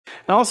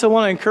I also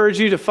want to encourage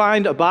you to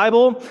find a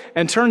Bible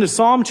and turn to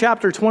Psalm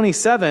chapter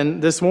 27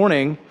 this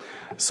morning.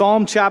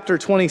 Psalm chapter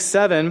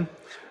 27.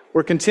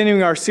 We're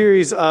continuing our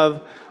series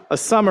of A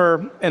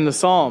Summer in the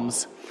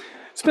Psalms.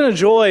 It's been a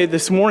joy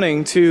this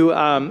morning to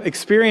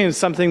experience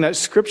something that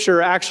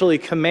Scripture actually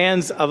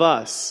commands of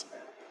us.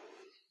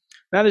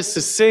 That is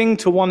to sing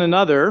to one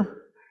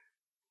another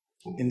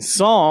in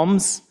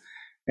psalms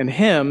and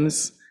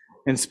hymns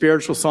and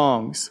spiritual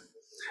songs.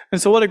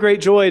 And so what a great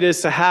joy it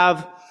is to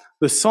have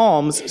the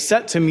Psalms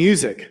set to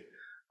music,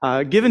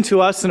 given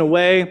to us in a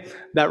way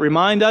that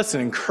remind us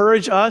and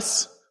encourage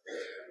us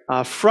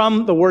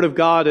from the Word of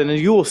God. And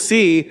you will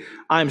see,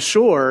 I'm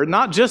sure,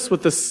 not just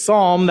with the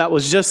psalm that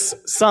was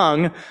just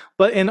sung,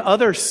 but in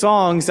other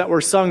songs that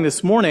were sung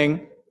this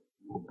morning,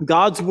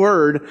 God's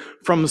Word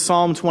from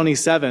Psalm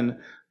 27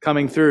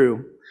 coming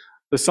through.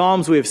 The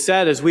Psalms, we have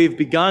said, as we've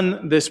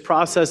begun this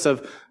process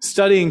of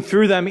studying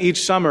through them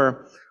each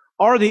summer,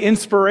 are the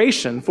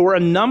inspiration for a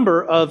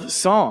number of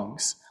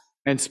songs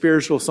and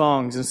spiritual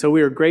songs. And so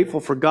we are grateful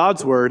for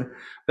God's Word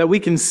that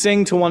we can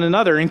sing to one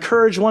another,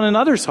 encourage one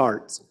another's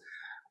hearts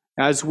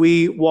as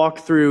we walk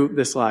through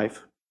this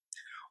life.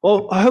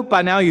 Well, I hope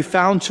by now you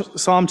found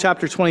Psalm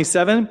chapter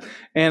 27,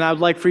 and I'd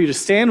like for you to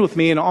stand with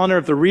me in honor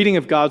of the reading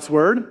of God's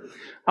Word.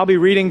 I'll be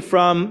reading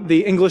from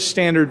the English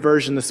Standard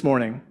Version this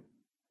morning.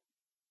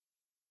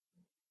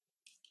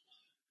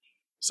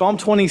 Psalm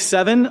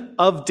 27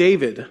 of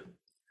David.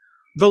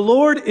 The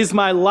Lord is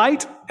my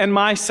light and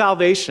my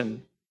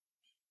salvation.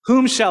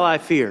 Whom shall I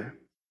fear?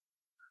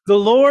 The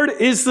Lord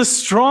is the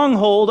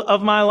stronghold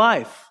of my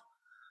life.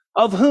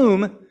 Of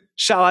whom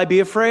shall I be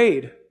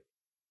afraid?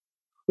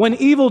 When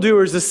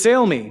evildoers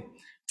assail me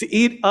to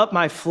eat up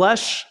my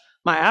flesh,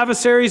 my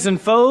adversaries and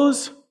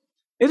foes,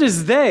 it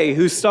is they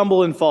who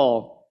stumble and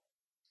fall.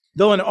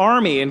 Though an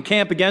army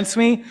encamp against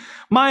me,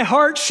 my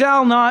heart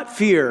shall not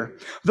fear.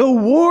 Though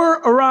war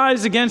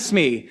arise against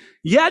me,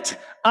 yet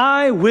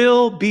I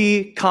will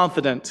be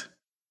confident.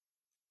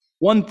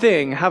 One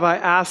thing have I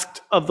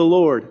asked of the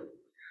Lord,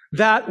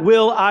 that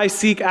will I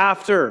seek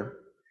after,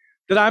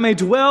 that I may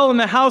dwell in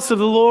the house of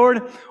the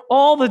Lord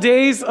all the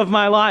days of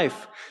my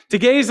life, to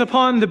gaze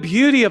upon the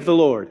beauty of the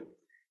Lord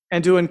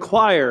and to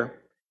inquire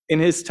in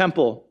his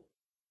temple.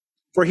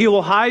 For he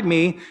will hide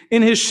me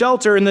in his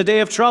shelter in the day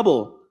of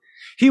trouble.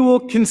 He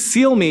will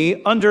conceal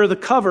me under the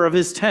cover of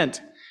his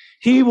tent.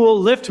 He will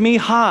lift me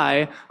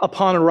high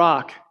upon a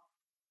rock.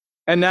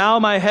 And now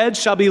my head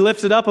shall be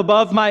lifted up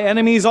above my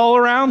enemies all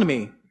around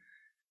me.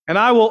 And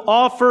I will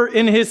offer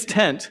in his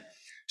tent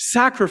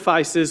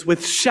sacrifices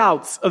with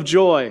shouts of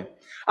joy.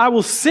 I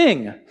will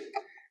sing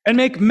and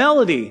make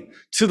melody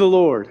to the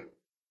Lord.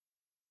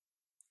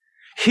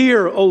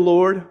 Hear, O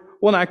Lord,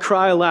 when I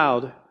cry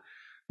aloud.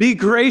 Be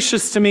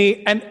gracious to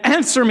me and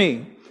answer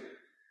me.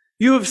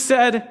 You have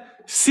said,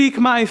 seek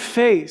my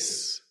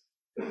face.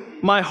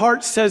 My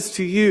heart says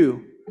to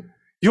you,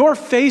 your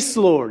face,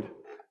 Lord,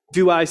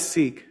 do I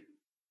seek.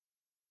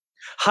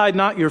 Hide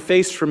not your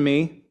face from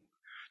me.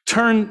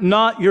 Turn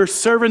not your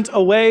servant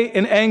away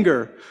in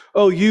anger,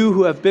 O you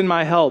who have been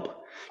my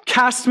help.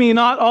 Cast me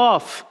not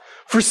off.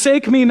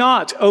 Forsake me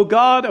not, O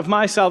God of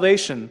my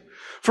salvation.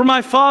 For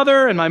my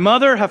father and my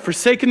mother have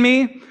forsaken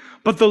me,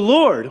 but the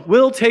Lord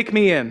will take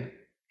me in.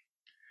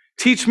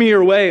 Teach me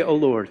your way, O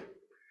Lord,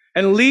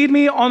 and lead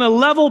me on a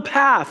level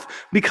path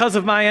because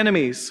of my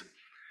enemies.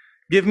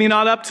 Give me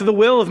not up to the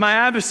will of my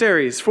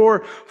adversaries,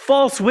 for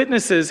false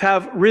witnesses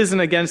have risen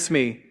against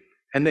me,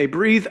 and they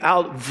breathe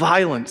out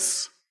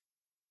violence.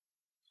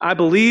 I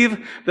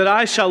believe that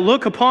I shall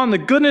look upon the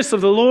goodness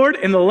of the Lord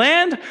in the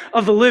land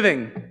of the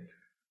living.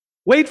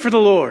 Wait for the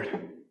Lord.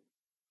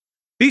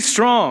 Be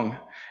strong,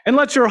 and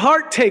let your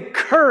heart take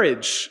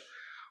courage.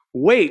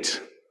 Wait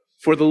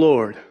for the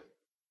Lord.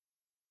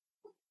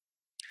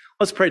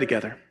 Let's pray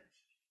together.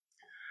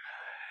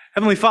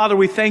 Heavenly Father,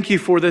 we thank you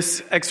for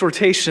this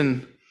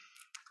exhortation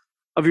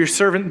of your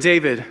servant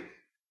David,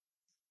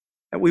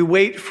 that we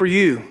wait for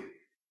you.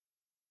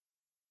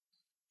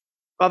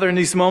 Father, in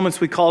these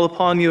moments we call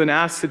upon you and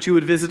ask that you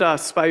would visit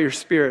us by your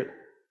Spirit.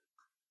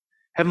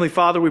 Heavenly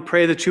Father, we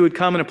pray that you would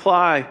come and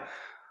apply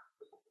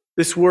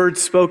this word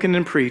spoken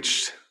and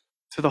preached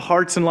to the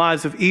hearts and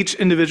lives of each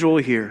individual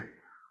here.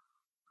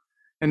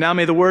 And now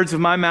may the words of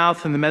my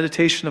mouth and the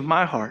meditation of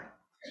my heart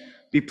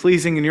be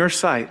pleasing in your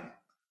sight,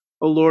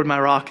 O Lord, my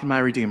rock and my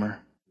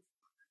redeemer.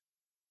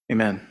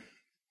 Amen.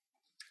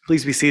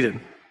 Please be seated.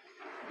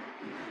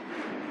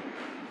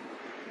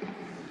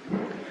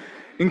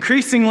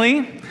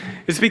 Increasingly,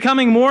 it's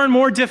becoming more and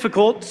more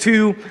difficult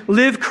to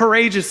live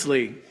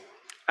courageously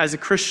as a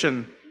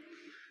Christian.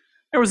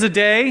 There was a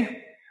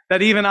day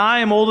that even I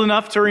am old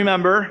enough to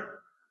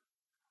remember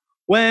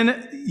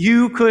when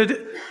you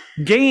could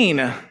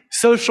gain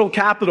social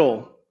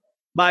capital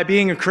by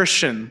being a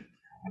Christian.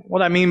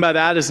 What I mean by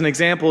that as an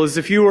example is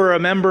if you were a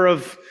member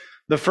of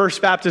the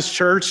First Baptist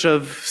Church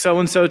of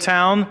so-and-so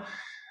town,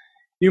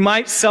 you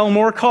might sell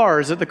more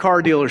cars at the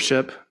car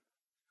dealership.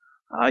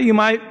 You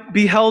might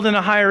be held in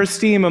a higher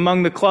esteem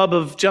among the club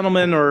of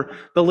gentlemen or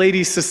the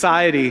ladies'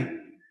 society.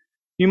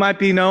 You might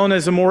be known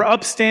as a more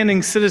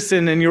upstanding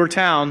citizen in your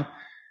town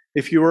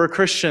if you were a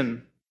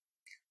Christian.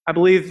 I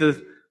believe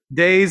the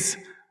days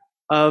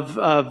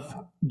of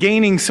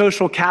gaining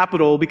social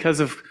capital because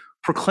of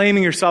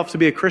proclaiming yourself to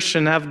be a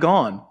Christian have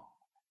gone.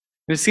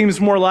 And it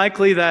seems more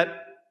likely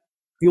that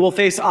you will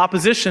face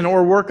opposition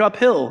or work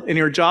uphill in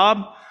your job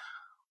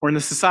or in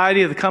the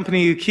society of the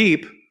company you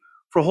keep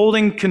for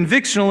holding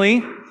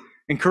convictionally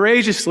and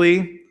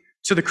courageously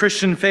to the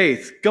Christian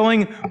faith.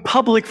 Going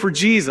public for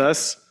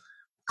Jesus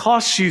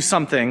costs you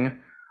something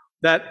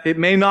that it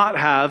may not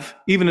have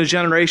even a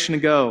generation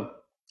ago.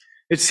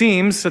 It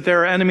seems that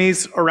there are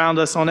enemies around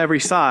us on every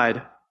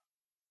side.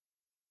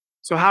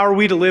 So how are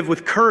we to live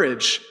with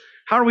courage?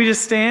 How are we to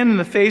stand in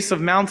the face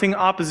of mounting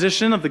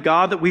opposition of the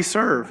God that we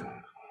serve?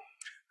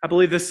 I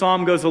believe this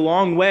psalm goes a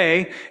long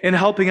way in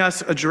helping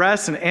us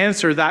address and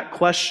answer that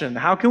question.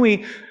 How can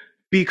we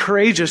be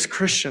courageous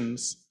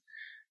Christians?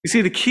 You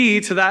see, the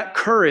key to that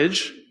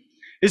courage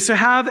is to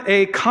have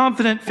a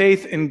confident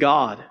faith in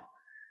God.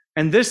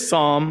 And this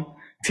psalm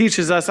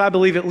teaches us, I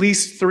believe, at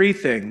least three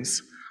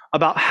things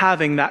about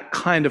having that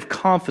kind of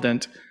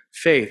confident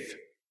faith.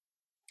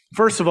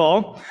 First of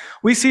all,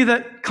 we see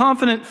that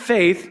confident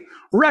faith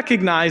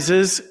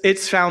recognizes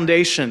its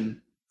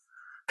foundation.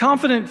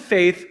 Confident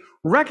faith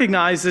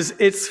recognizes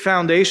its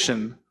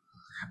foundation.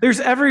 There's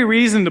every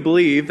reason to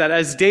believe that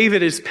as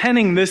David is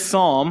penning this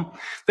psalm,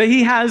 that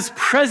he has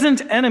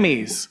present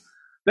enemies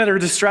that are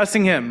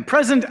distressing him,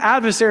 present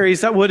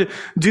adversaries that would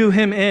do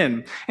him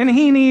in. And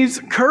he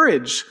needs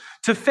courage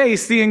to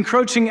face the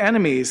encroaching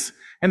enemies.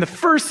 And the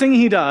first thing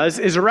he does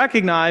is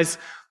recognize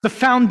the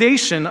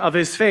foundation of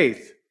his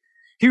faith.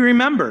 He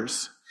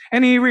remembers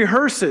and he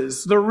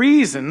rehearses the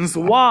reasons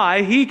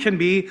why he can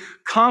be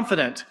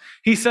confident.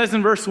 He says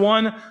in verse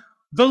 1,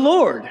 "The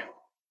Lord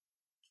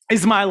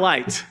is my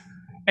light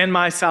and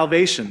my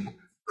salvation.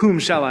 Whom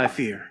shall I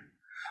fear?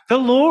 The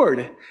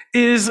Lord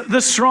is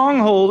the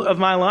stronghold of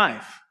my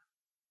life.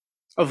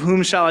 Of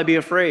whom shall I be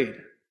afraid?"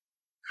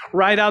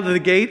 Right out of the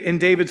gate in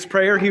David's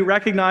prayer, he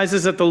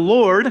recognizes that the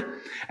Lord,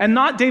 and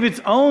not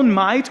David's own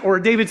might or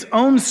David's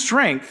own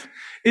strength,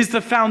 is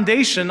the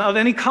foundation of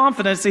any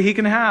confidence that he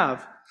can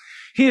have.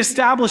 He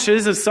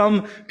establishes, as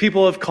some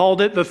people have called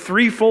it, the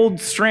threefold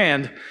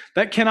strand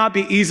that cannot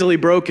be easily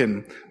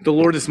broken. The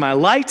Lord is my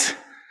light,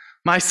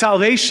 my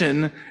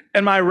salvation,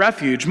 and my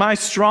refuge, my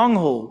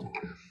stronghold.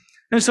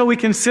 And so we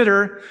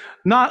consider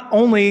not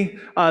only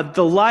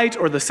the light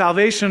or the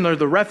salvation or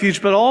the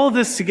refuge, but all of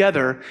this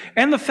together,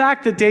 and the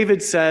fact that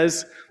David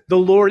says, "The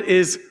Lord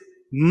is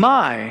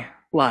my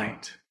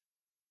light."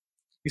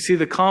 You see,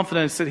 the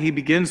confidence that he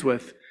begins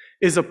with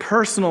is a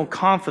personal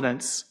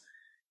confidence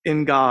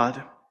in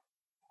God.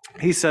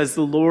 He says,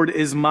 "The Lord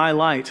is my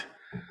light."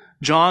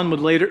 John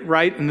would later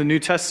write in the New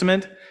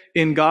Testament,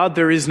 "In God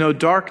there is no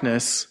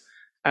darkness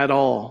at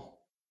all."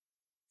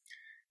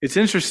 It's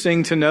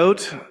interesting to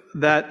note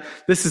that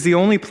this is the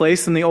only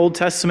place in the Old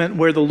Testament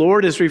where the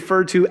Lord is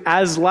referred to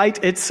as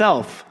light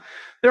itself.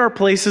 There are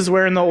places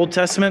where in the Old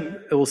Testament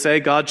it will say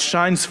God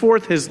shines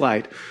forth his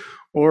light,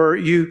 or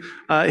he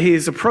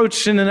is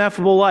approached in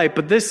ineffable light.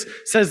 But this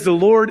says the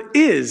Lord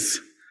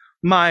is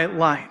my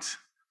light.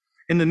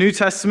 In the New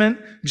Testament,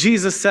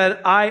 Jesus said,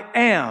 "I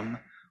am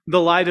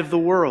the light of the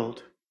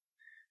world."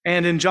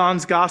 And in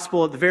John's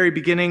gospel at the very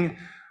beginning,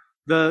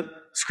 the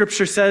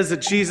scripture says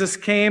that Jesus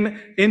came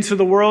into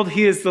the world.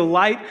 He is the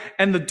light,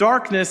 and the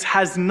darkness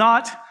has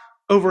not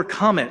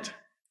overcome it.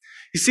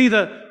 You see,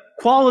 the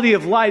quality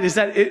of light is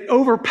that it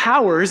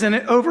overpowers and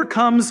it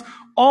overcomes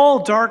all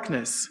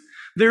darkness.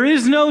 There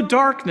is no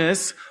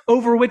darkness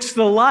over which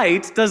the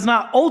light does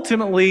not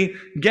ultimately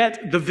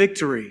get the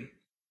victory.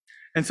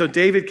 And so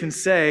David can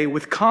say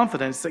with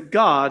confidence that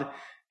God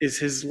is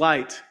his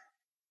light.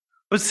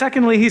 But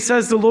secondly, he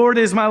says, "The Lord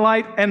is my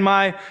light and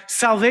my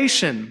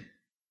salvation."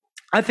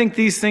 I think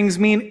these things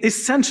mean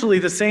essentially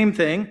the same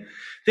thing.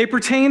 They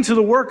pertain to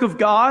the work of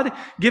God,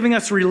 giving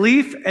us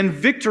relief and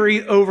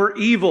victory over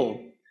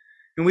evil.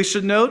 And we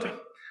should note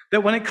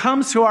that when it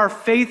comes to our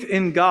faith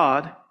in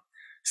God,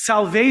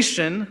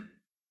 salvation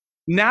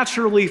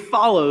naturally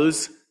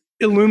follows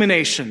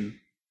illumination.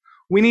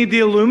 We need the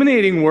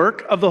illuminating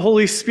work of the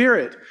Holy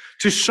Spirit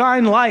to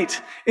shine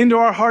light into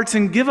our hearts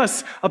and give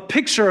us a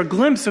picture, a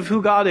glimpse of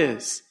who God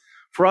is,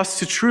 for us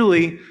to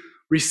truly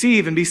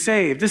receive and be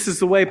saved. This is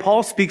the way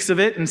Paul speaks of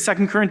it in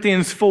 2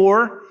 Corinthians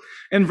 4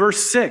 and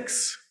verse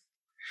 6.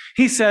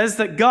 He says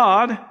that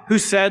God, who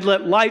said,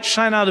 "Let light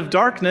shine out of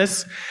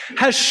darkness,"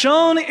 has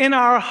shone in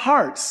our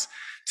hearts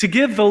to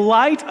give the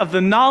light of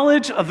the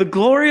knowledge of the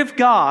glory of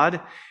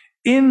God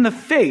in the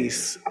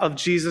face of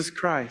Jesus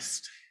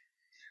Christ.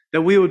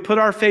 That we would put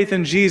our faith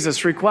in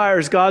Jesus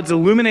requires God's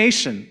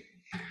illumination.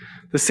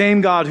 The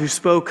same God who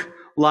spoke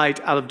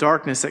light out of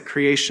darkness at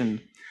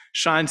creation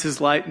shines his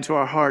light into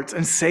our hearts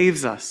and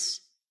saves us.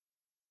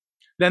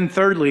 Then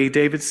thirdly,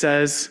 David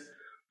says,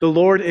 "The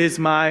Lord is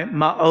my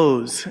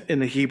ma'oz" in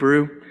the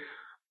Hebrew,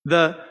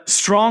 the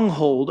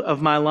stronghold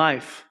of my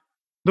life,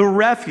 the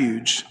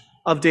refuge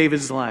of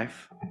David's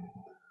life.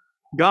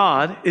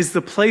 God is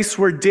the place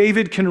where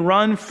David can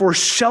run for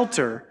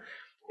shelter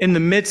in the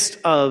midst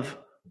of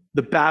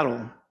the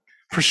battle,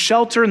 for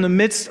shelter in the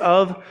midst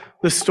of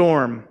the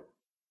storm.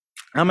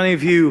 How many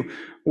of you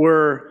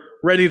were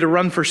ready to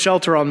run for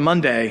shelter on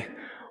Monday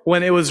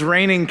when it was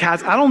raining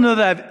cats? I don't know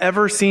that I've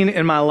ever seen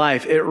in my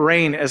life it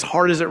rain as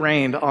hard as it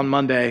rained on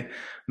Monday.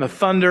 The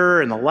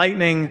thunder and the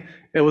lightning,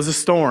 it was a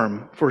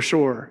storm for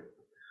sure.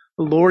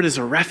 The Lord is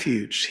a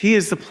refuge. He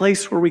is the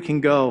place where we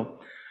can go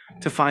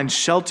to find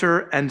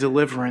shelter and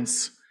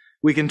deliverance.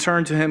 We can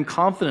turn to him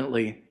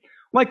confidently,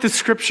 like the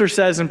scripture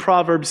says in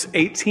Proverbs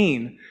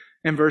 18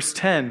 and verse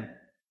 10.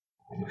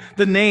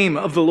 The name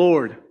of the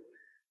Lord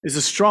is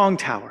a strong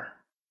tower.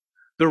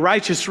 The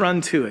righteous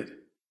run to it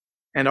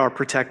and are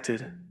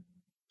protected.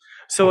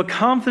 So a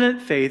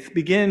confident faith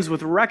begins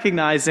with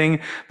recognizing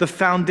the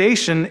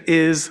foundation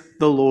is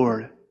the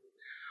Lord.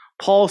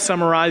 Paul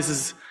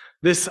summarizes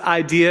this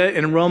idea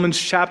in Romans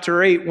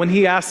chapter 8 when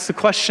he asks the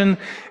question,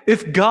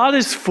 if God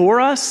is for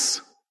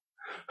us,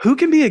 who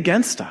can be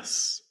against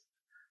us?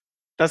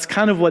 That's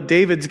kind of what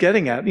David's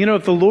getting at.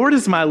 If the Lord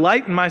is my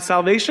light and my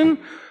salvation,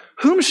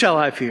 whom shall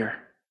I fear?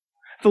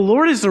 If the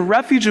Lord is the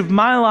refuge of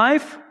my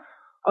life,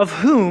 of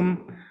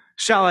whom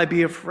shall I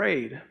be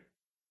afraid?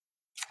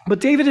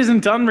 But David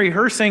isn't done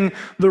rehearsing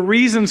the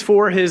reasons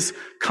for his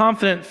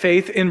confident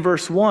faith in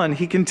verse 1.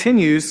 He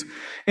continues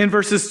in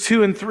verses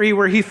 2 and 3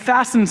 where he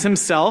fastens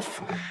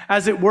himself,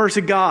 as it were,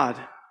 to God.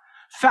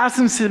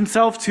 Fastens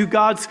himself to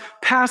God's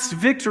past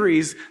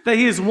victories that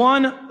he has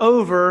won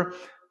over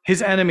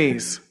his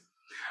enemies.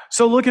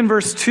 So look in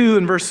verse 2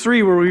 and verse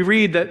 3 where we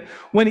read that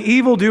when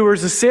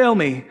evildoers assail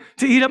me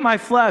to eat up my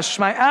flesh,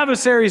 my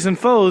adversaries and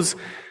foes,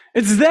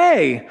 it's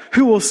they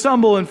who will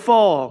stumble and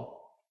fall.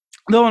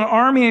 Though an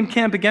army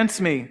encamp against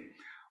me,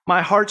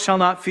 my heart shall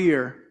not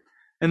fear.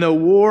 And though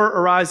war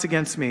arise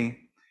against me,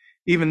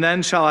 even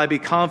then shall I be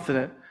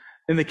confident.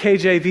 In the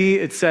KJV,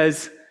 it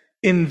says,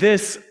 in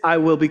this I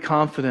will be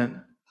confident.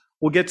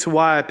 We'll get to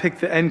why I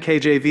picked the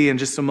NKJV in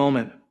just a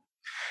moment.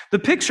 The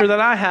picture that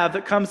I have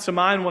that comes to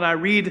mind when I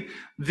read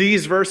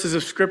these verses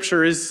of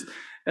scripture is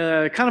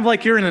kind of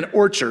like you're in an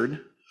orchard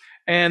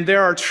and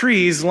there are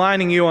trees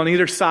lining you on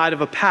either side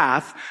of a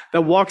path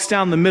that walks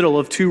down the middle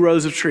of two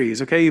rows of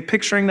trees. Okay, you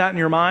picturing that in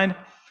your mind?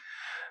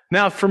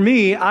 Now, for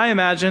me, I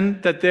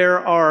imagine that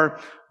there are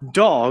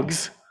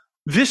dogs,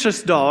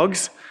 vicious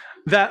dogs,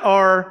 that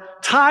are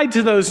tied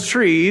to those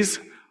trees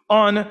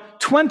on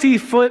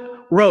 20-foot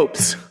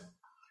ropes.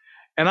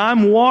 And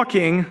I'm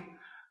walking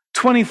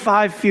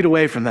 25 feet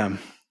away from them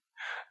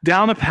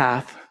down a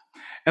path,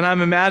 and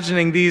I'm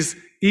imagining these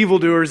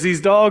evildoers,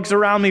 these dogs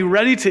around me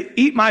ready to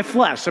eat my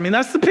flesh. I mean,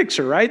 that's the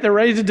picture, right? They're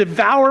ready to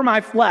devour my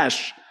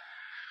flesh.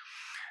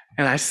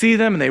 And I see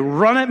them and they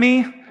run at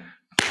me,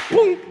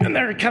 boom, and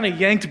they're kind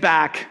of yanked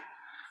back,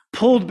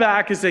 pulled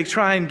back as they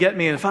try and get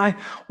me. And if I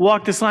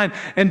walk this line,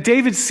 and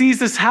David sees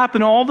this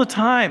happen all the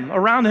time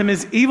around him,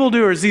 his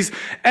evildoers, these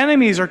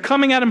enemies are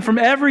coming at him from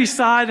every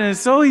side, and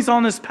so he's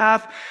on this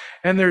path,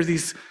 and there's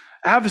these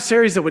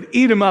adversaries that would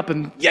eat him up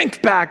and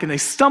yank back, and they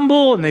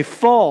stumble and they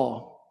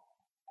fall.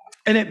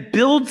 And it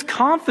builds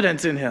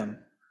confidence in him.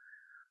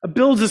 It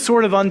builds a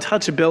sort of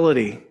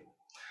untouchability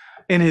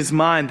in his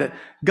mind that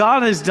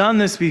God has done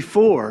this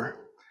before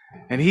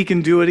and he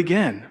can do it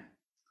again.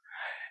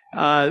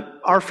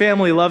 Our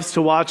family loves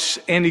to watch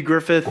Andy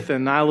Griffith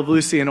and I Love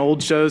Lucy and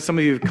old shows. Some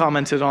of you have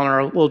commented on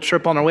our little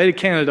trip on our way to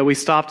Canada. We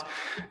stopped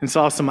and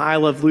saw some I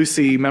Love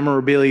Lucy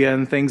memorabilia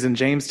and things in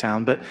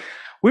Jamestown. But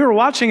we were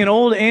watching an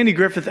old Andy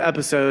Griffith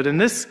episode, and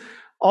this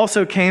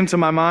also came to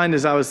my mind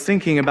as I was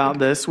thinking about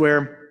this,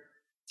 where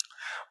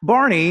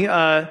Barney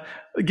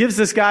gives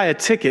this guy a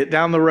ticket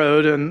down the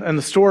road in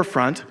the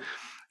storefront,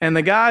 and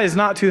the guy is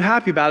not too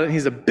happy about it.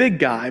 He's a big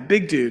guy,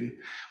 big dude.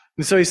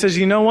 And so he says,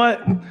 you know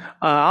what?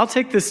 I'll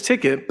take this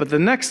ticket, but the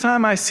next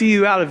time I see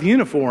you out of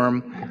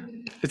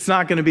uniform, it's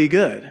not going to be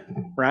good,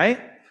 right?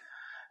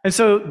 And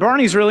so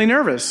Barney's really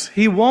nervous.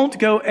 He won't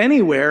go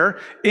anywhere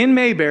in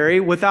Mayberry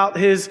without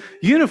his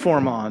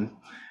uniform on.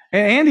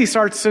 And Andy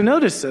starts to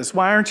notice this.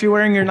 Why aren't you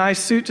wearing your nice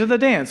suit to the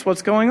dance?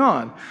 What's going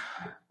on?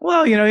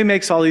 Well, he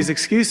makes all these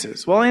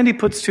excuses. Well, Andy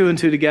puts two and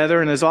two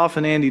together, and as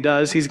often Andy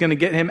does, he's going to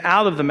get him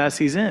out of the mess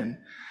he's in.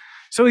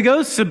 So he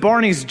goes to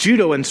Barney's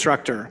judo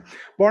instructor.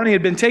 Barney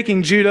had been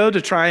taking judo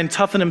to try and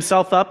toughen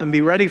himself up and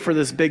be ready for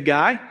this big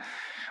guy.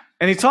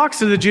 And he talks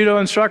to the judo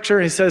instructor,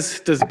 and he says,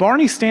 does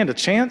Barney stand a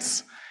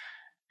chance?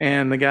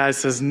 And the guy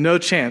says, no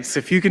chance.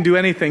 If you can do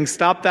anything,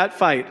 stop that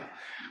fight.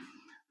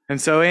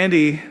 And so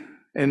Andy,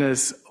 in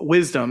his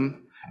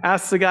wisdom,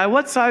 asks the guy,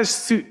 what size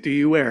suit do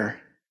you wear?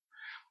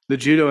 The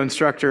judo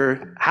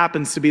instructor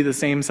happens to be the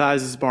same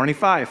size as Barney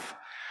Fife.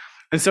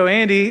 And so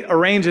Andy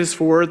arranges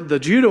for the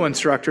judo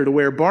instructor to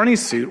wear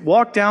Barney's suit,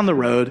 walk down the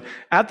road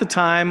at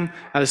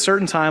a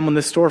certain time when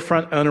the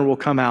storefront owner will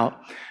come out.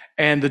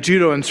 And the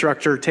judo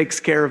instructor takes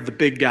care of the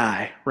big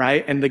guy,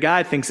 right? And the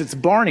guy thinks it's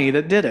Barney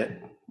that did it.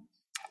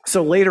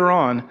 So later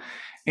on,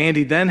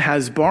 Andy then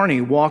has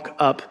Barney walk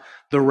up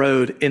the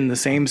road in the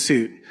same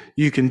suit.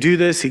 You can do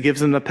this. He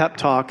gives him the pep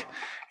talk.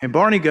 And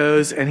Barney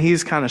goes, and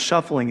he's kind of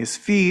shuffling his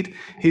feet.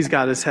 He's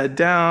got his head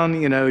down,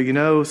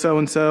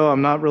 so-and-so,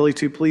 I'm not really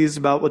too pleased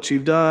about what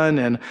you've done.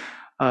 And,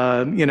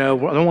 I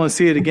don't want to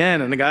see it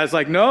again. And the guy's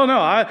like, no,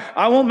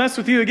 I won't mess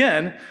with you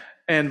again.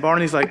 And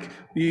Barney's like,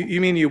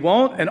 you mean you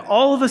won't? And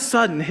all of a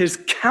sudden, his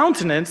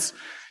countenance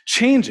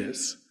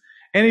changes.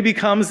 And he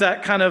becomes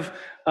that kind of,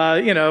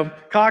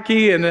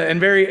 cocky and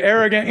very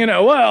arrogant,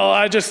 well,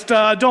 I just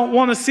don't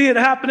want to see it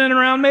happening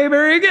around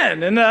Mayberry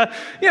again. And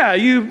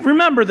you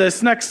remember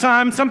this next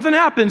time something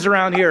happens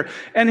around here.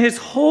 And his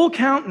whole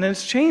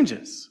countenance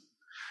changes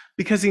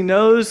because he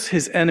knows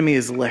his enemy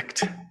is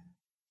licked.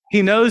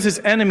 He knows his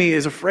enemy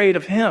is afraid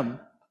of him.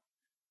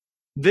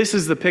 This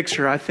is the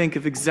picture, I think,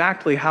 of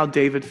exactly how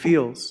David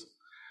feels.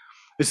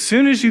 As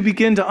soon as you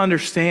begin to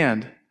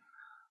understand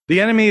the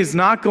enemy is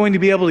not going to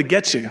be able to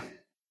get you,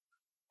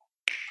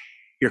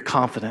 you're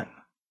confident.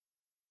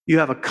 You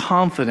have a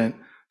confident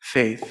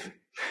faith.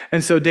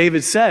 And so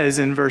David says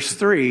in verse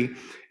 3,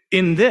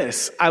 in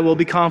this I will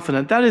be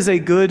confident. That is a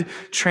good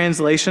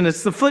translation.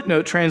 It's the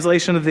footnote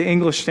translation of the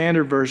English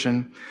Standard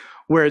Version,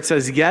 where it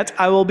says, yet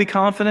I will be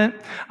confident.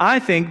 I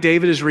think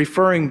David is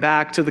referring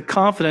back to the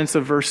confidence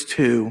of verse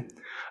 2.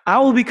 I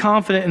will be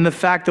confident in the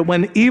fact that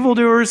when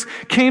evildoers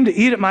came to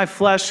eat at my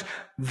flesh,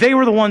 they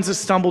were the ones that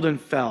stumbled and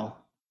fell.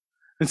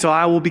 And so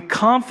I will be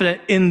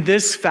confident in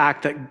this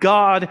fact that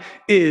God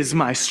is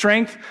my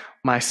strength,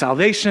 my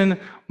salvation,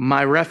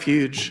 my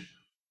refuge,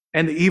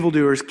 and the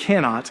evildoers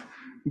cannot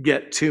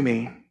get to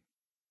me.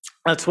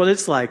 That's what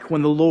it's like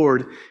when the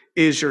Lord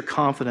is your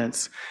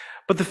confidence.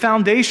 But the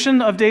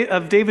foundation of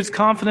David's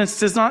confidence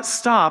does not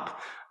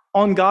stop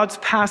on God's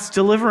past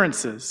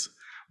deliverances.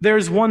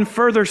 There's one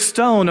further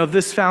stone of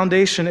this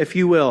foundation, if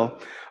you will,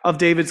 of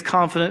David's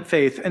confident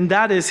faith, and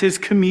that is his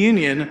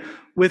communion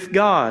with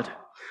God.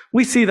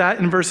 We see that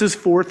in verses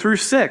 4 through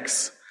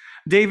 6.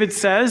 David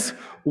says,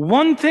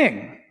 one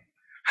thing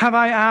have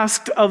I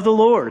asked of the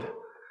Lord,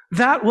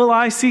 that will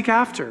I seek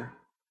after,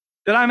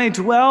 that I may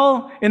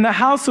dwell in the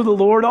house of the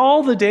Lord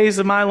all the days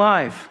of my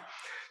life,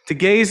 to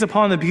gaze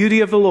upon the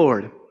beauty of the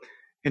Lord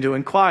and to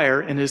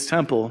inquire in his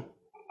temple.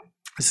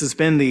 This has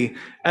been the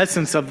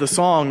essence of the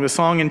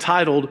song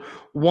entitled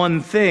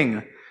One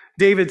Thing.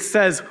 David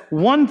says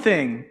one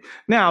thing.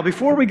 Now,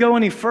 before we go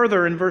any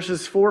further in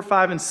verses 4,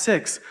 5, and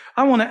 6,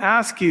 I want to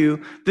ask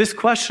you this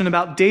question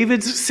about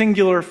David's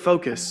singular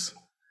focus.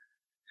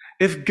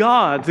 If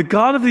God, the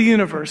God of the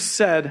universe,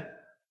 said,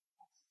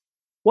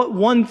 what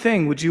one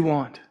thing would you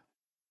want?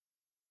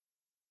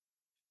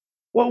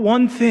 What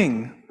one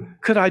thing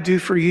could I do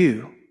for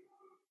you?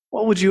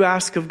 What would you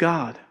ask of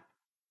God?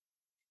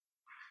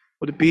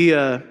 Would it be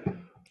a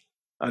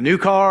new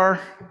car,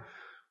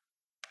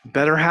 a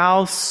better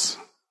house,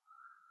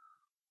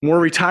 more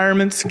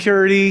retirement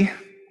security?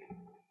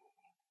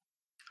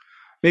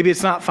 Maybe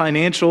it's not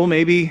financial.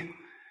 Maybe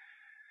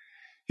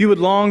you would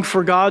long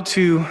for God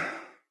to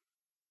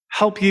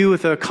help you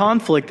with a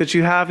conflict that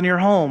you have in your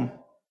home.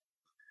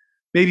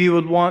 Maybe you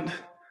would want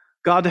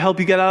God to help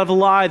you get out of a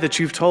lie that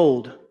you've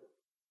told.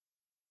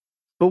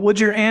 But would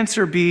your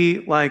answer be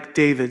like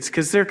David's?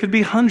 Because there could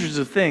be hundreds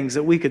of things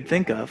that we could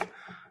think of.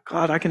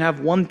 God, I can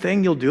have one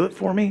thing, you'll do it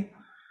for me?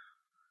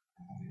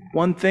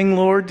 One thing,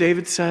 Lord,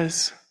 David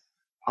says,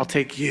 I'll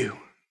take you.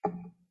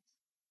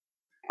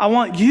 I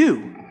want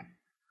you.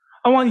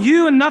 I want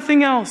you and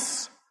nothing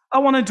else. I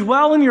want to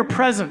dwell in your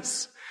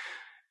presence.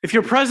 If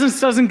your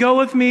presence doesn't go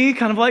with me,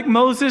 kind of like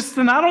Moses,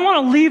 then I don't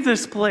want to leave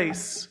this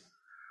place.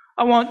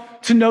 I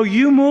want to know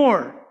you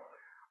more.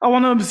 I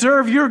want to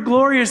observe your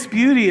glorious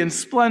beauty and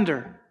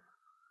splendor,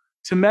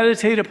 to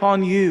meditate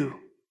upon you,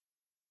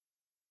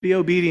 be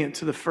obedient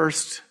to the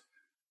first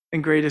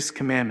and greatest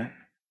commandment.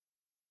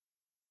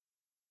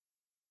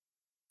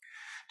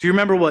 Do you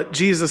remember what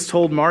Jesus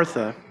told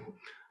Martha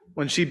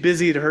when she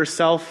busied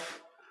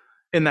herself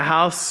in the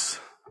house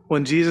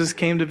when Jesus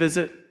came to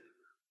visit?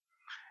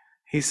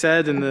 He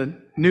said, in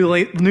the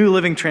New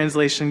Living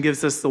Translation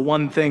gives us the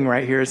one thing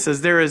right here. It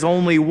says, there is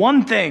only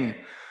one thing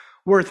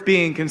worth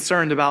being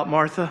concerned about,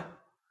 Martha.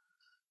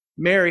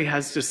 Mary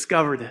has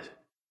discovered it,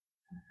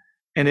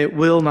 and it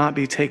will not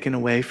be taken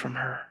away from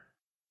her.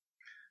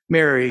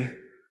 Mary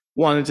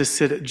wanted to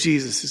sit at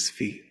Jesus'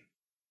 feet.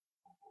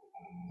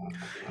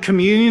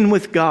 Communion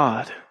with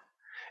God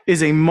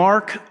is a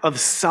mark of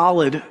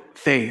solid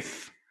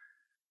faith.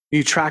 Are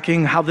you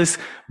tracking how this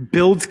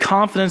builds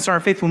confidence in our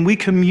faith? When we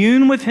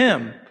commune with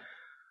him,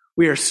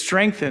 we are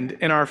strengthened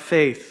in our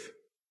faith.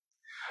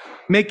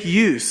 Make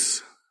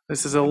use.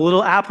 This is a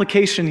little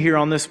application here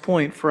on this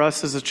point for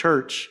us as a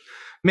church.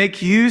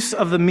 Make use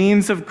of the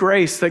means of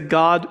grace that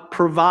God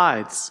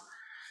provides.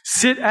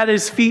 Sit at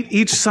his feet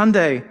each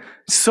Sunday.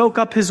 Soak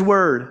up his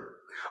word.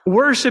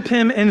 Worship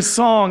him in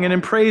song and in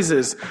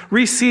praises.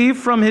 Receive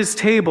from his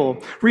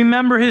table.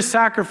 Remember his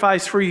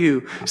sacrifice for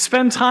you.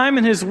 Spend time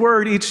in his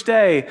word each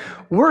day.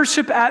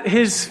 Worship at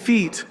his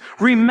feet.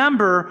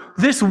 Remember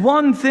this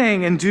one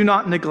thing and do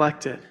not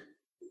neglect it.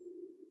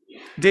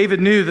 David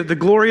knew that the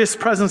glorious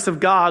presence of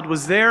God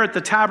was there at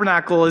the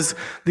tabernacle as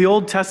the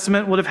Old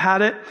Testament would have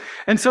had it.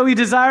 And so he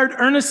desired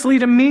earnestly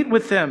to meet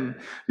with him,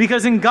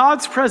 because in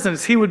God's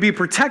presence he would be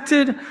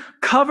protected,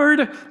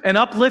 covered, and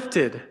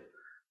uplifted,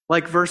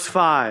 like verse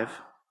 5.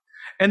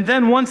 And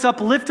then once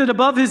uplifted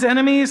above his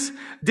enemies,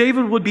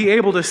 David would be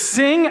able to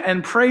sing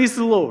and praise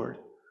the Lord,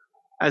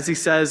 as he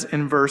says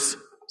in verse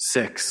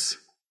 6.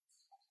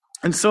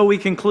 And so we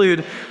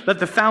conclude that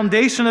the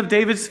foundation of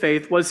David's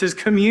faith was his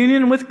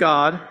communion with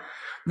God,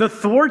 the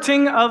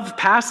thwarting of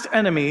past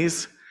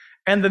enemies,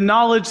 and the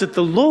knowledge that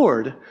the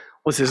Lord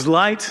was his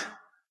light,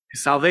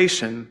 his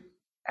salvation,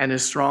 and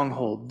his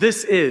stronghold.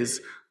 This is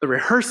the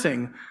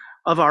rehearsing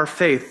of our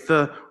faith,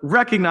 the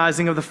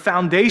recognizing of the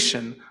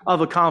foundation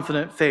of a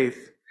confident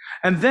faith.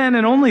 And then,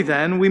 and only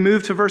then, we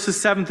move to verses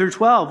 7 through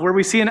 12, where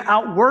we see an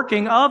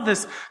outworking of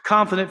this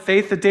confident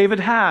faith that David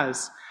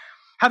has.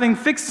 Having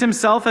fixed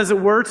himself, as it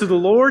were, to the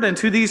Lord and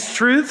to these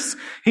truths,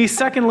 he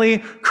secondly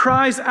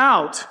cries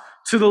out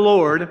to the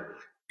Lord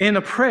in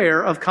a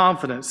prayer of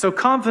confidence. So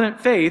confident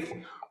faith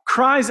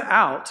cries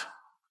out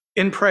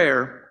in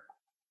prayer.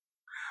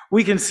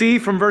 We can see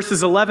from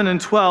verses 11 and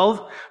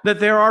 12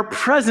 that there are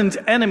present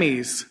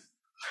enemies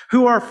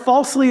who are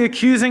falsely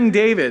accusing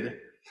David.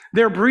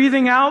 They're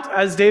breathing out,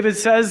 as David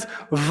says,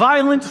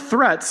 violent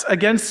threats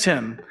against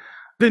him.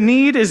 The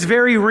need is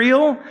very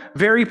real,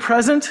 very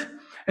present.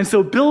 And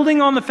so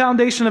building on the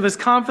foundation of his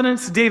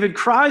confidence, David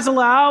cries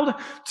aloud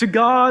to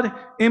God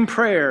in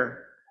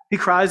prayer. He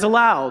cries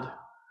aloud.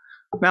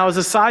 Now, as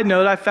a side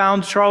note, I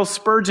found Charles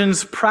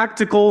Spurgeon's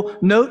practical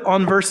note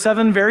on verse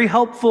 7 very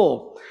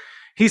helpful.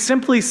 He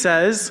simply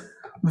says,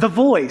 the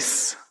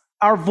voice,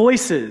 our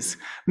voices,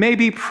 may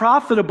be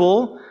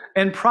profitable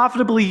and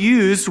profitably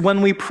used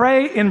when we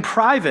pray in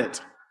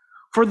private.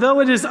 For though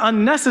it is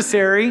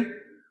unnecessary,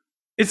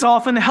 it's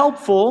often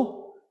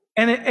helpful,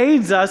 and it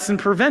aids us in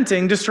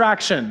preventing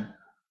distraction.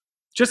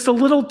 Just a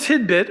little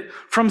tidbit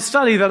from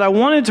study that I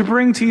wanted to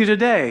bring to you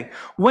today.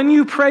 When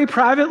you pray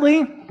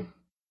privately,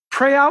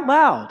 pray out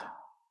loud.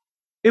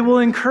 It will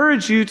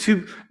encourage you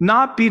to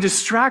not be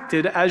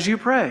distracted as you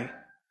pray.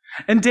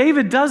 And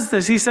David does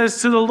this. He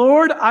says, to the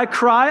Lord, I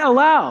cry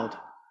aloud.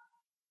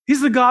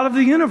 He's the God of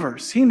the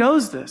universe. He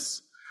knows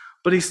this,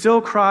 but he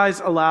still cries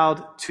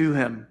aloud to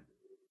him.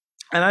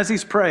 And as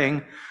he's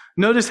praying,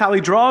 notice how he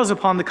draws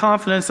upon the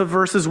confidence of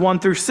verses 1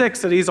 through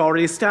 6 that he's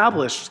already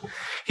established.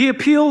 He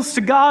appeals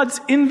to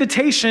God's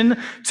invitation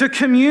to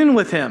commune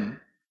with him.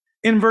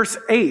 In verse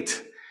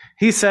 8,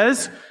 he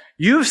says,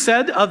 you've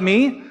said of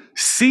me,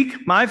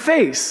 seek my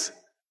face.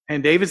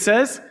 And David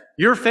says,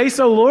 your face,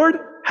 O Lord,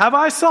 have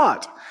I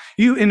sought.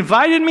 You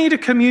invited me to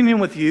communion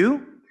with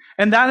you,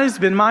 and that has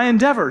been my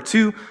endeavor,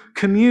 to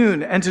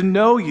commune and to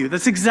know you.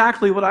 That's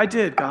exactly what I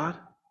did, God.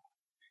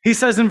 He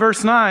says in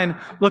verse 9,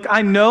 look,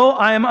 I know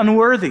I am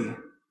unworthy.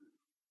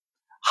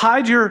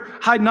 Hide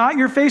not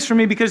your face from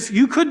me, because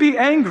you could be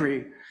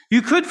angry.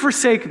 You could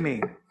forsake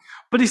me.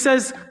 But he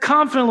says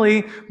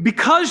confidently,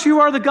 because you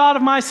are the God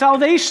of my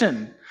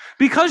salvation,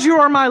 because you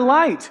are my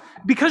light,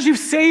 because you've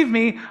saved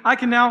me, I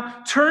can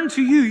now turn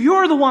to you.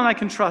 You're the one I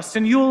can trust,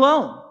 and you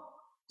alone.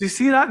 Do you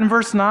see that in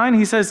verse 9?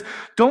 He says,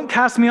 don't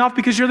cast me off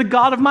because you're the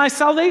God of my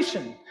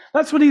salvation.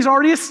 That's what he's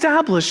already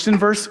established in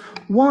verse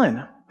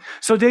 1.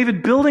 So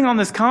David, building on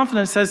this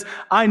confidence, says,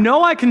 I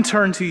know I can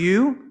turn to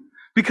you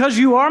because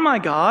you are my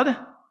God,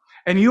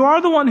 and you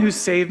are the one who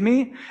saved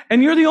me,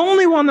 and you're the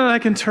only one that I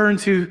can turn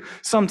to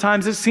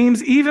sometimes, it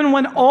seems, even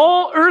when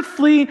all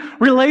earthly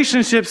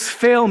relationships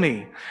fail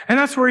me. And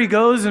that's where he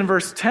goes in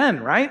verse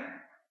 10, right?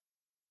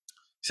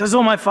 He says,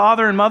 oh, my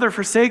father and mother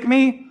forsake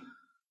me,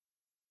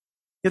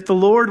 yet the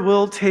Lord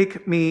will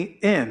take me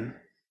in.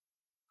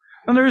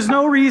 And there's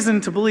no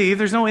reason to believe,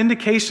 there's no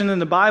indication in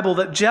the Bible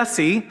that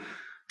Jesse,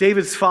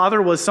 David's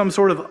father, was some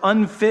sort of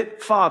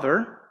unfit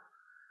father,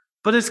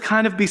 but it's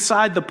kind of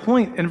beside the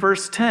point in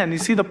verse 10. You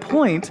see, the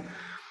point,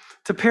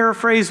 to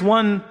paraphrase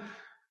one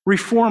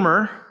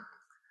reformer,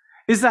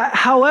 is that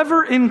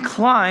however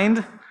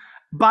inclined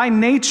by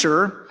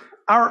nature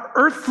our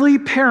earthly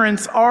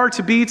parents are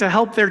to be to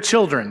help their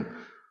children,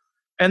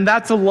 and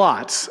that's a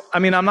lot. I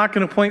mean, I'm not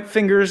going to point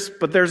fingers,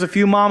 but there's a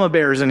few mama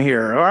bears in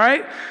here, all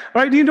right?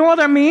 All right, do you know what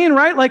I mean,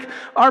 right? Like,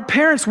 our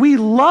parents, we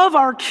love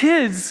our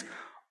kids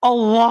a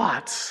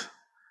lot.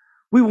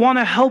 We want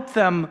to help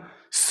them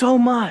so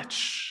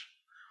much.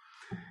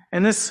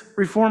 And this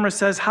reformer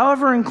says,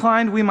 however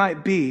inclined we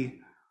might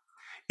be,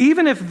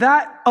 even if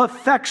that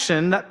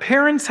affection that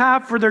parents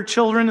have for their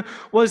children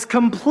was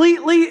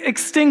completely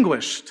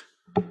extinguished,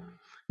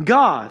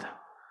 God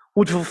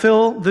would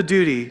fulfill the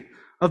duty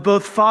of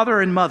both father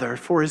and mother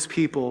for his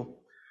people,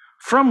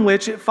 from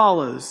which it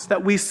follows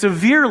that we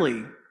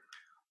severely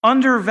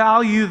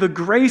undervalue the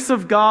grace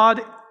of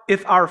God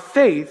if our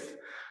faith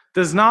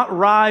does not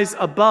rise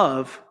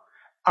above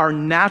our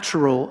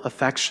natural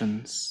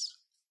affections.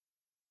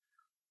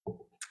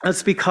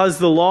 That's because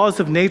the laws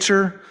of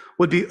nature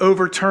would be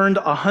overturned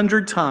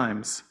 100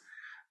 times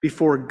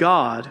before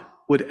God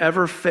would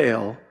ever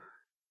fail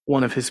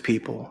one of his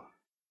people.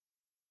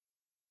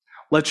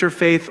 Let your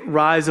faith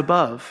rise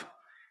above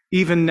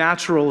even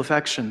natural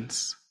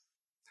affections,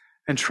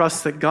 and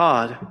trust that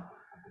God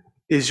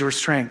is your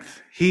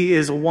strength. He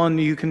is one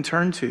you can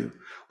turn to.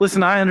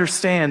 Listen, I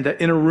understand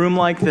that in a room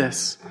like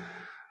this,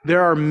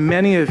 there are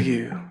many of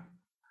you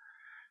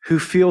who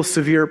feel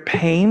severe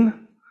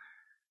pain,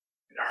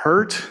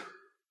 hurt,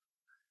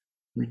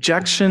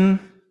 rejection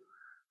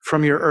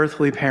from your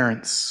earthly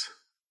parents.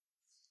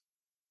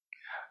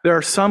 There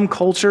are some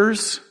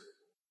cultures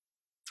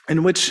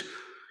in which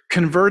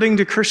converting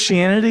to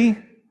Christianity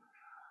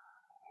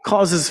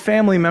causes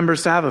family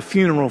members to have a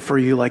funeral for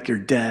you like you're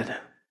dead.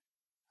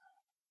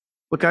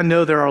 Look, I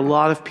know there are a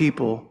lot of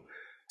people.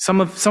 Some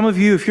of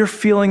you, if you're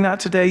feeling that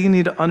today, you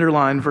need to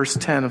underline verse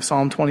 10 of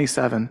Psalm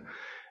 27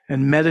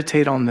 and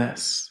meditate on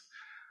this.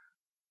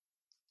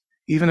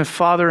 Even if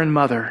father and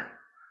mother,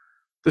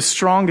 the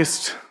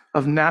strongest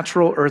of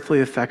natural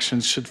earthly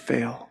affections, should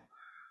fail,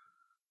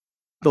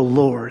 the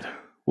Lord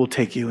will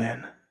take you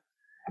in.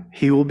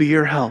 He will be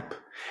your help.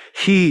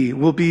 He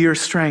will be your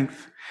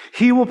strength.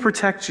 He will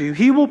protect you.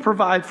 He will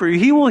provide for you.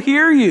 He will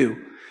hear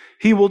you.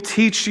 He will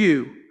teach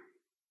you.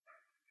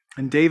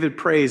 And David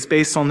prays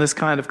based on this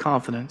kind of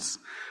confidence.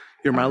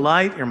 You're my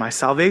light. You're my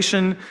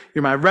salvation.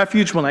 You're my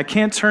refuge when I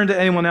can't turn to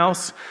anyone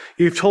else.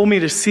 You've told me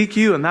to seek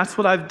you, and that's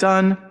what I've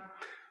done.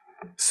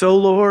 So,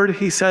 Lord,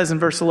 he says in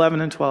verse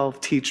 11 and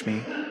 12, teach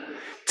me.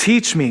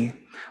 Teach me.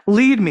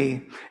 Lead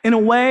me in a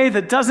way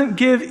that doesn't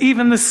give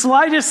even the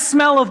slightest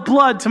smell of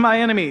blood to my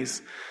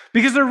enemies,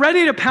 because they're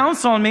ready to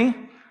pounce on me.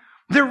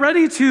 They're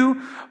ready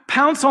to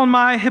pounce on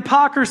my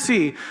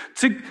hypocrisy.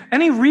 To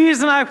any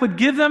reason I would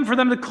give them for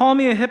them to call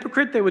me a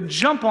hypocrite, they would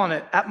jump on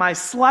it at my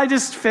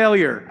slightest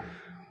failure.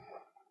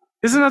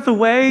 Isn't that the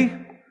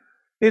way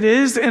it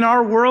is in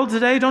our world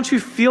today? Don't you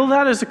feel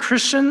that as a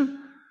Christian?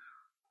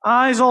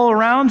 Eyes all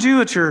around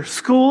you at your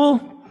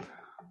school,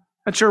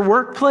 at your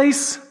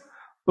workplace,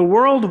 the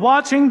world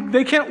watching.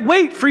 They can't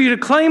wait for you to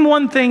claim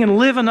one thing and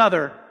live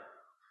another.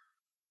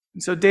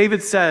 And so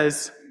David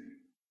says,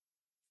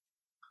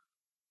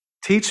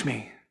 teach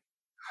me.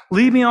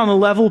 Lead me on a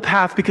level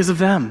path because of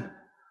them.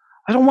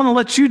 I don't want to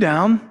let you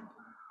down.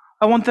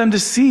 I want them to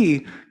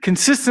see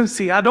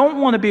consistency. I don't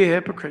want to be a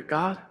hypocrite,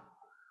 God.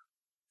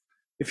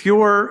 If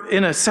you're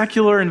in a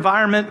secular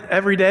environment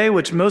every day,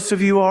 which most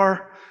of you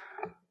are,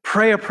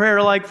 pray a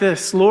prayer like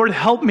this. Lord,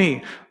 help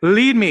me.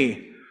 Lead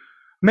me.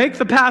 Make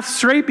the path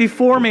straight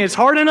before me. It's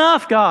hard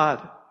enough,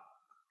 God.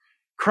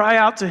 Cry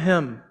out to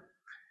him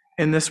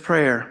in this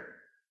prayer.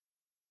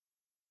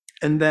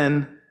 And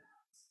then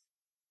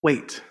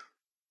wait.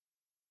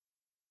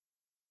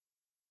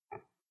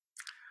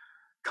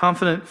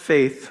 Confident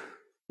faith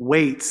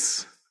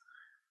waits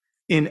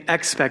in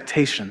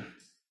expectation.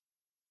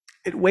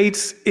 It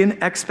waits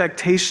in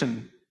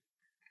expectation.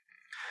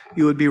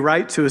 You would be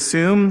right to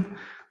assume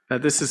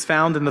that this is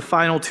found in the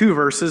final two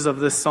verses of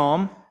this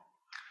psalm,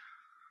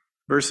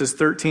 verses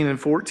 13 and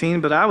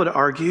 14, but I would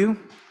argue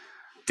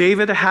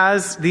David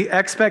has the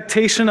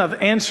expectation of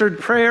answered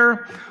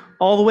prayer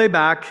all the way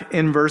back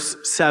in verse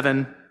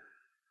 7.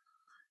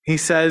 He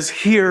says,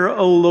 hear,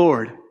 O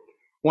Lord,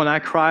 when I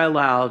cry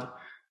aloud.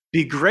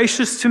 Be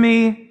gracious to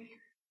me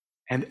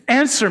and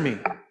answer me.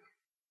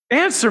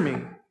 Answer me.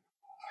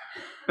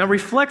 Now,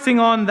 reflecting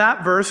on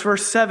that verse,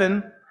 verse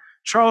 7,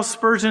 Charles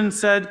Spurgeon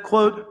said,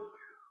 quote,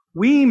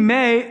 we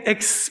may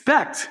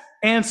expect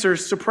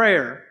answers to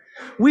prayer.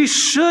 We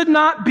should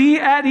not be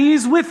at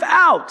ease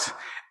without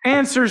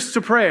answers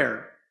to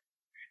prayer,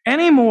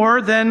 any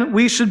more than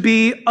we should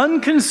be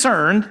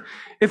unconcerned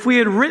if we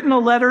had written a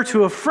letter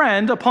to a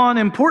friend upon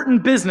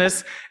important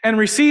business and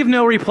received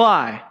no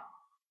reply.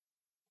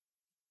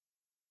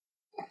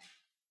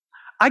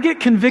 I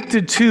get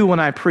convicted too when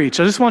I preach.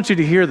 I just want you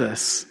to hear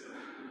this.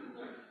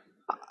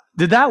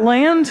 Did that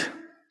land?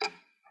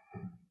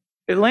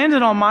 It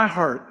landed on my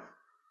heart.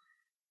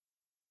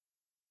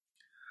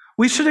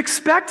 We should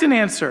expect an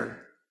answer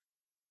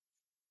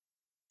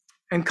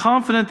and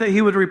confident that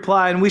he would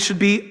reply, and we should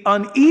be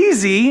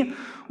uneasy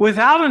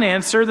without an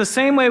answer the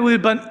same way we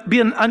would be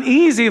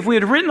uneasy if we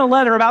had written a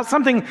letter about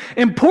something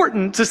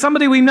important to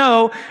somebody we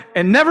know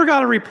and never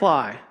got a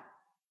reply.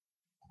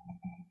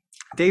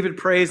 David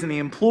prays and he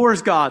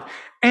implores God,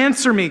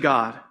 answer me,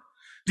 God.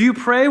 Do you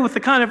pray with the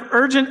kind of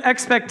urgent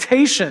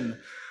expectation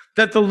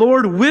that the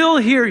Lord will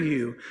hear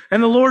you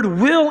and the Lord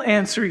will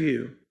answer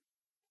you?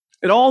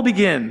 It all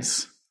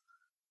begins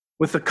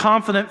with the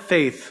confident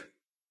faith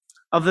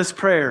of this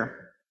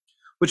prayer,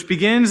 which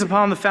begins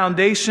upon the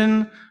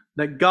foundation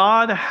that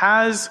God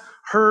has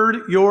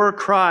heard your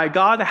cry.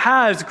 God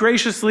has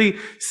graciously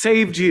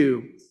saved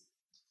you.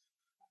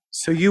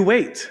 So you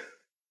wait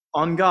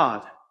on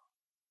God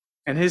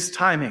and his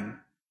timing,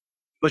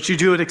 but you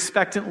do it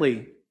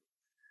expectantly.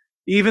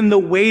 Even the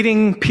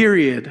waiting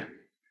period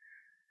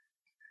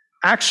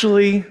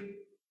actually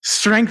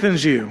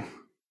strengthens you.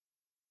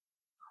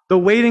 The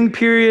waiting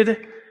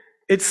period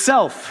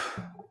itself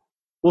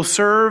will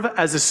serve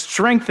as a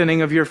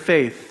strengthening of your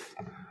faith.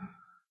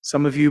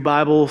 Some of you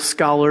Bible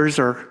scholars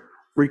are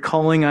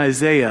recalling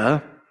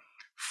Isaiah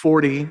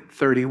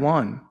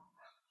 40:31.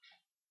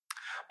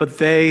 But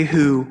they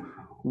who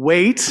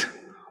wait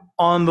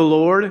on the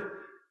Lord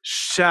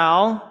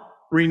shall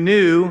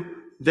renew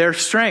their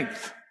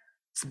strength.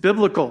 It's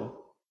biblical.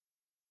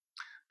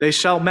 They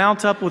shall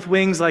mount up with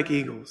wings like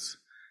eagles.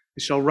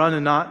 They shall run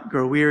and not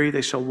grow weary.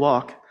 They shall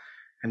walk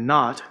and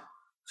not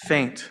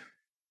faint.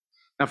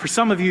 Now, for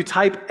some of you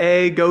type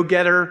A,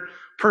 go-getter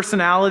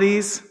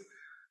personalities,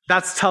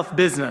 that's tough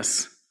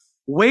business.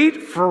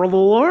 Wait for the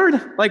Lord?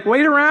 Like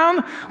wait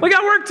around? We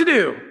got work to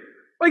do.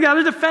 We got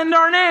to defend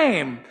our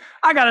name.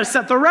 I got to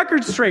set the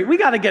record straight. We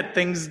got to get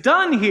things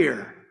done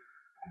here.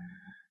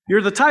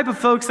 You're the type of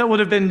folks that would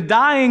have been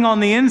dying on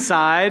the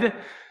inside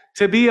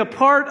to be a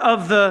part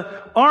of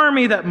the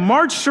army that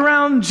marched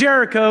around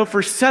Jericho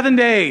for 7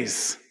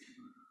 days.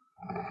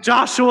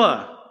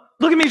 Joshua,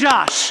 look at me,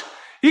 Josh.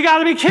 You got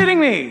to be kidding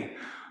me.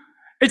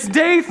 It's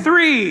day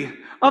 3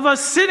 of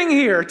us sitting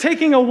here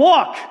taking a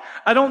walk.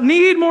 I don't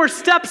need more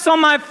steps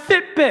on my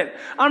Fitbit.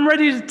 I'm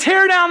ready to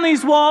tear down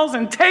these walls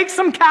and take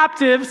some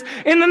captives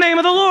in the name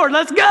of the Lord.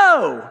 Let's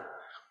go.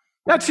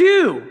 That's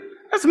you.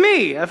 That's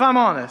me, if I'm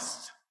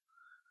honest.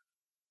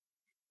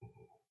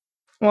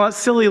 Well, that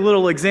silly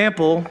little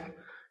example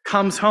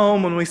comes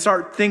home when we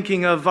start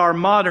thinking of our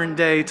modern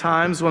day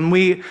times when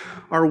we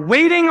are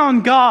waiting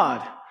on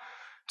God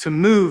to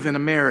move in a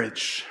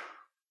marriage.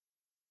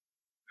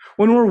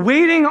 When we're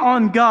waiting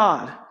on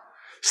God,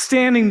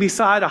 standing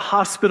beside a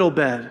hospital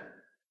bed,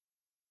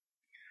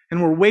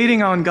 and we're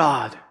waiting on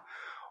God,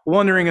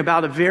 wondering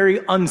about a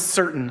very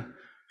uncertain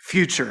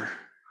future.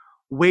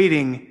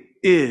 Waiting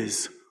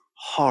is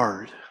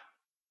hard.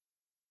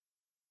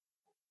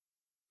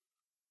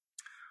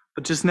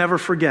 But just never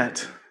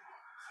forget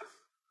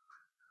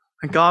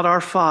that God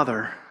our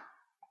Father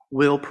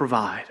will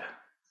provide.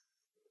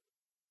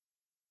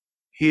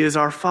 He is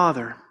our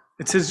Father.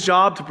 It's His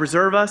job to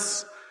preserve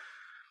us.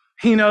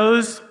 He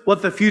knows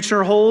what the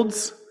future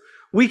holds.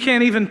 We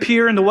can't even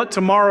peer into what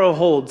tomorrow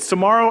holds.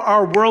 Tomorrow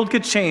our world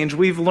could change.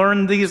 We've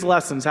learned these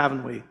lessons,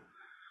 haven't we?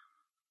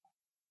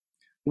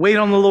 Wait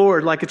on the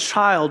Lord like a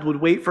child would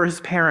wait for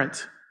his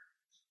parent.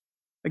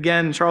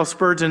 Again, Charles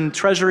Spurgeon,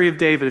 Treasury of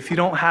David. If you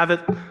don't have it,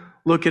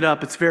 look it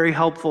up. It's very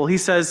helpful. He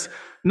says,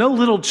 no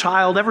little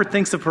child ever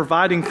thinks of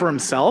providing for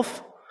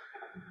himself,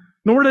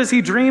 nor does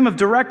he dream of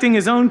directing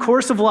his own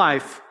course of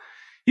life.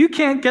 You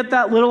can't get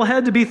that little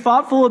head to be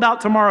thoughtful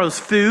about tomorrow's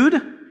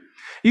food.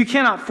 You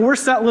cannot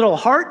force that little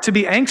heart to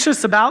be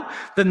anxious about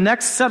the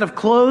next set of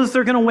clothes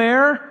they're going to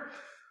wear.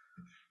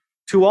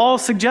 To all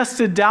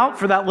suggested doubt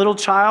for that little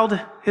child,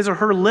 his or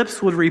her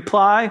lips would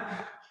reply,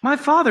 my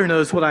Father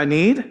knows what I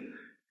need,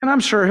 and I'm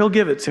sure He'll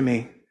give it to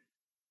me.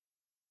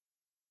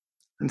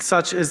 And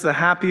such is the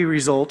happy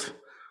result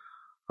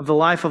of the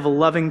life of a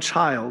loving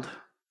child,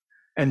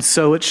 and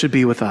so it should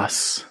be with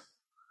us.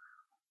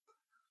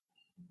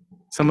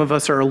 Some of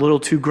us are a little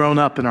too grown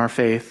up in our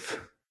faith.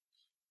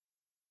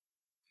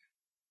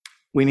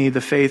 We need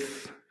the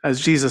faith,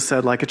 as Jesus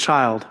said, like a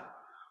child,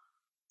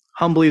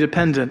 humbly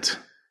dependent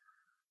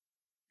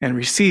and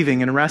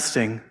receiving and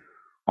resting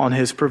on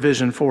His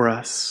provision for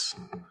us.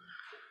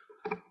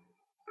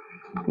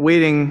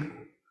 Waiting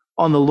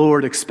on the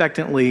Lord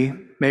expectantly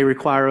may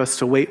require us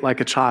to wait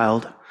like a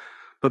child,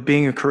 but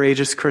being a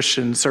courageous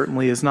Christian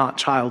certainly is not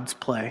child's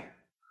play.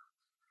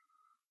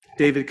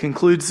 David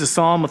concludes the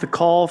psalm with a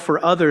call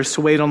for others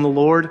to wait on the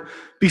Lord.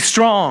 Be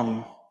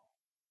strong.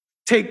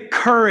 Take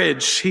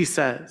courage, he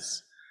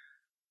says,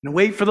 and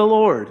wait for the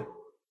Lord.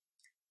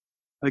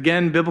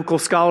 Again, biblical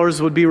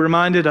scholars would be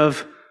reminded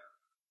of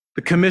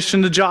the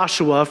commission to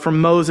Joshua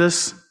from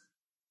Moses.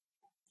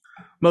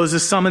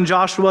 Moses summoned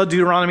Joshua,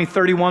 Deuteronomy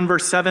 31,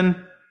 verse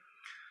 7,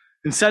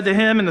 and said to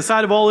him in the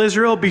sight of all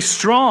Israel, be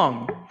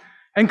strong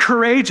and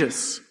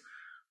courageous,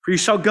 for you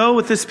shall go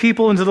with this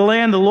people into the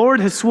land the Lord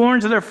has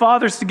sworn to their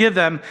fathers to give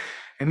them,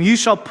 and you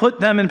shall put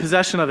them in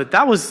possession of it.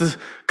 That was the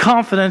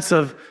confidence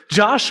of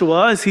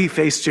Joshua as he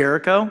faced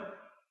Jericho.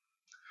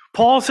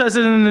 Paul says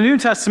it in the New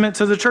Testament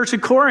to the church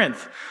at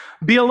Corinth.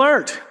 Be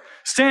alert,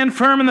 stand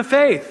firm in the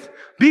faith,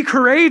 be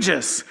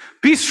courageous,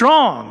 be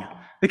strong.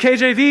 The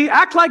KJV,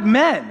 act like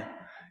men.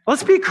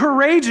 Let's be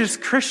courageous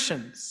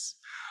Christians.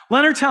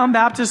 Leonardtown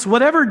Baptist,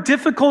 whatever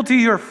difficulty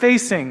you're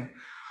facing,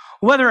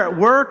 whether at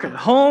work, at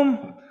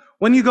home,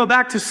 when you go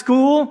back to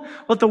school,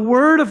 let the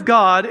Word of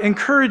God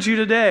encourage you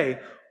today.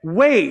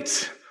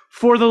 Wait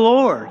for the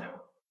Lord.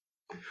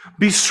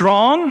 Be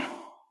strong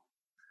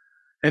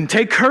and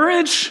take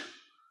courage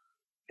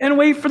and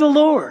wait for the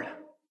Lord.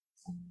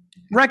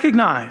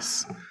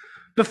 Recognize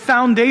the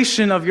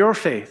foundation of your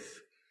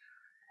faith.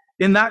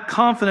 In that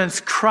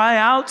confidence, cry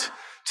out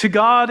to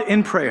God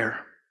in prayer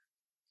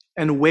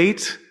and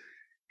wait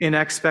in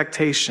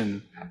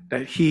expectation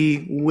that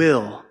He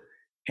will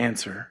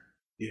answer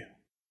you.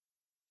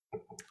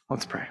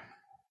 Let's pray.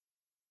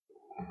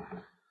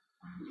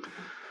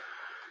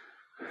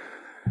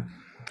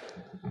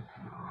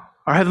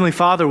 Our Heavenly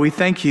Father, we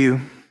thank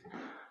You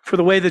for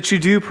the way that You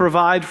do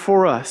provide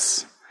for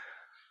us.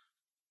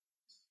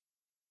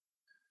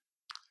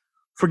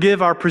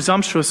 Forgive our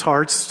presumptuous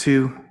hearts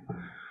to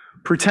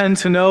pretend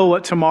to know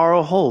what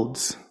tomorrow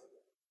holds.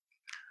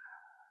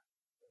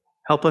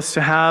 Help us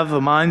to have a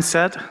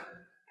mindset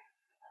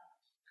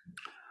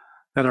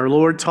that our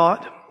Lord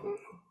taught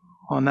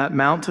on that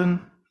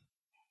mountain,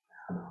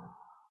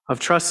 of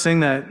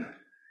trusting that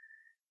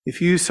if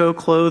you so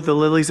clothe the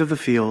lilies of the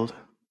field,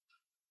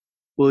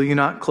 will you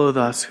not clothe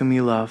us whom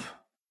you love?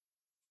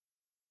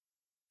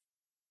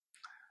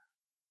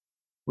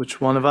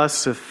 Which one of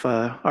us, if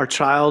our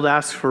child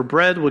asks for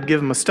bread, would give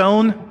him a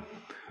stone?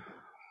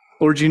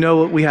 Lord, you know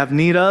what we have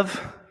need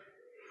of.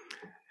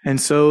 And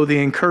so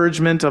the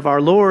encouragement of our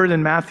Lord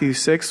in Matthew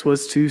 6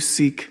 was to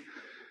seek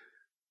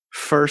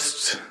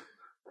first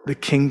the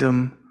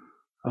kingdom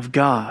of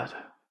God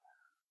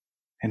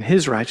and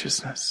his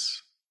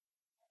righteousness.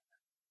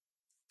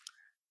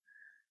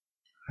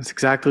 That's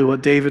exactly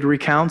what David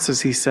recounts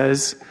as he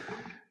says,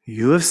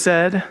 "You have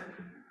said,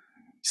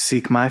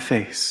 seek my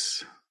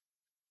face."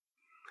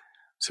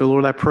 So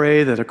Lord, I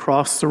pray that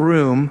across the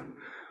room,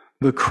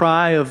 the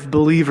cry of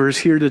believers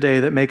here today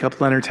that make up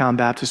Leonardtown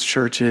Baptist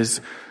Church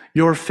is,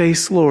 your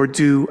face, Lord,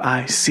 do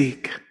I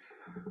seek.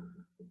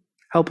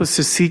 Help us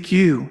to seek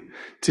you,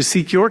 to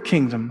seek your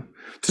kingdom,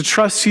 to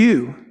trust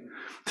you,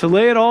 to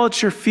lay it all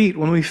at your feet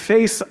when we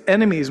face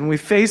enemies, when we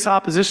face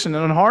opposition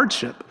and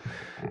hardship,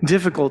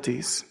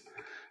 difficulties,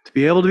 to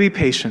be able to be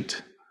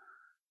patient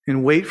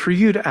and wait for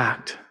you to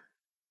act.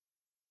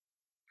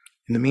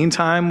 In the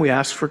meantime, we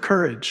ask for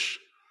courage.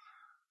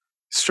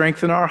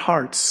 Strengthen our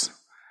hearts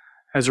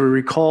as we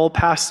recall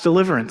past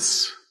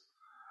deliverance,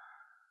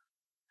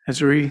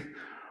 as we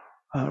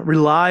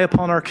rely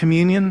upon our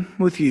communion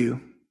with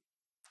you.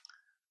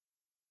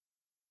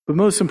 But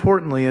most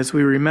importantly, as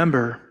we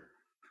remember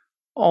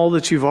all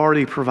that you've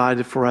already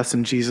provided for us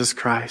in Jesus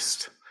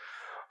Christ.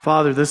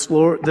 Father,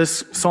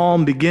 this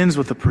psalm begins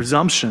with a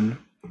presumption.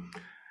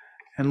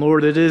 And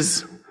Lord, it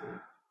is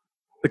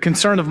the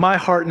concern of my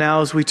heart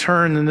now as we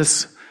turn in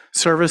this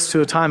service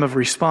to a time of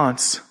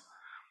response.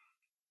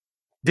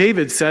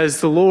 David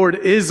says, the Lord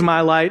is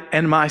my light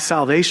and my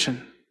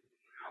salvation.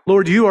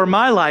 Lord, you are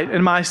my light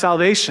and my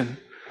salvation.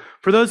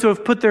 For those who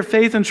have put their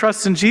faith and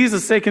trust in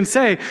Jesus, they can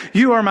say,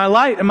 you are my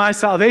light and my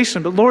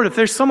salvation. But Lord, if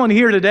there's someone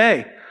here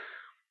today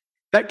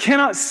that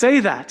cannot say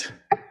that,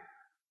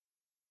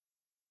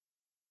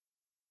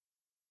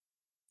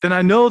 then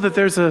I know that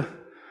there's a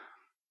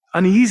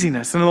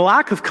uneasiness and a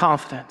lack of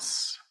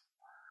confidence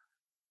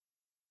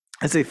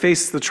as they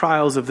face the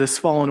trials of this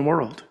fallen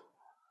world.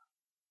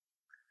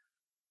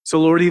 So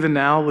Lord, even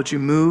now, would you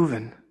move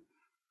and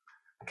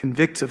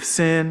convict of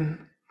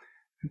sin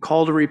and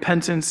call to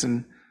repentance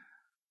and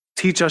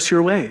teach us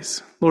your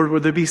ways. Lord,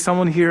 would there be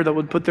someone here that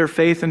would put their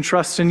faith and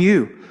trust in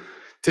you,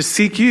 to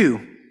seek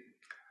you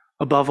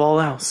above all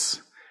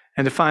else,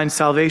 and to find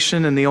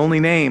salvation in the only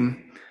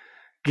name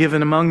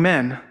given among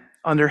men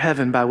under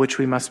heaven by which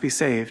we must be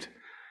saved.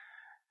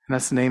 And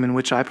that's the name in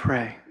which I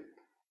pray.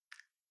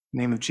 In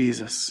the name of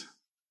Jesus.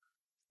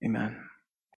 Amen.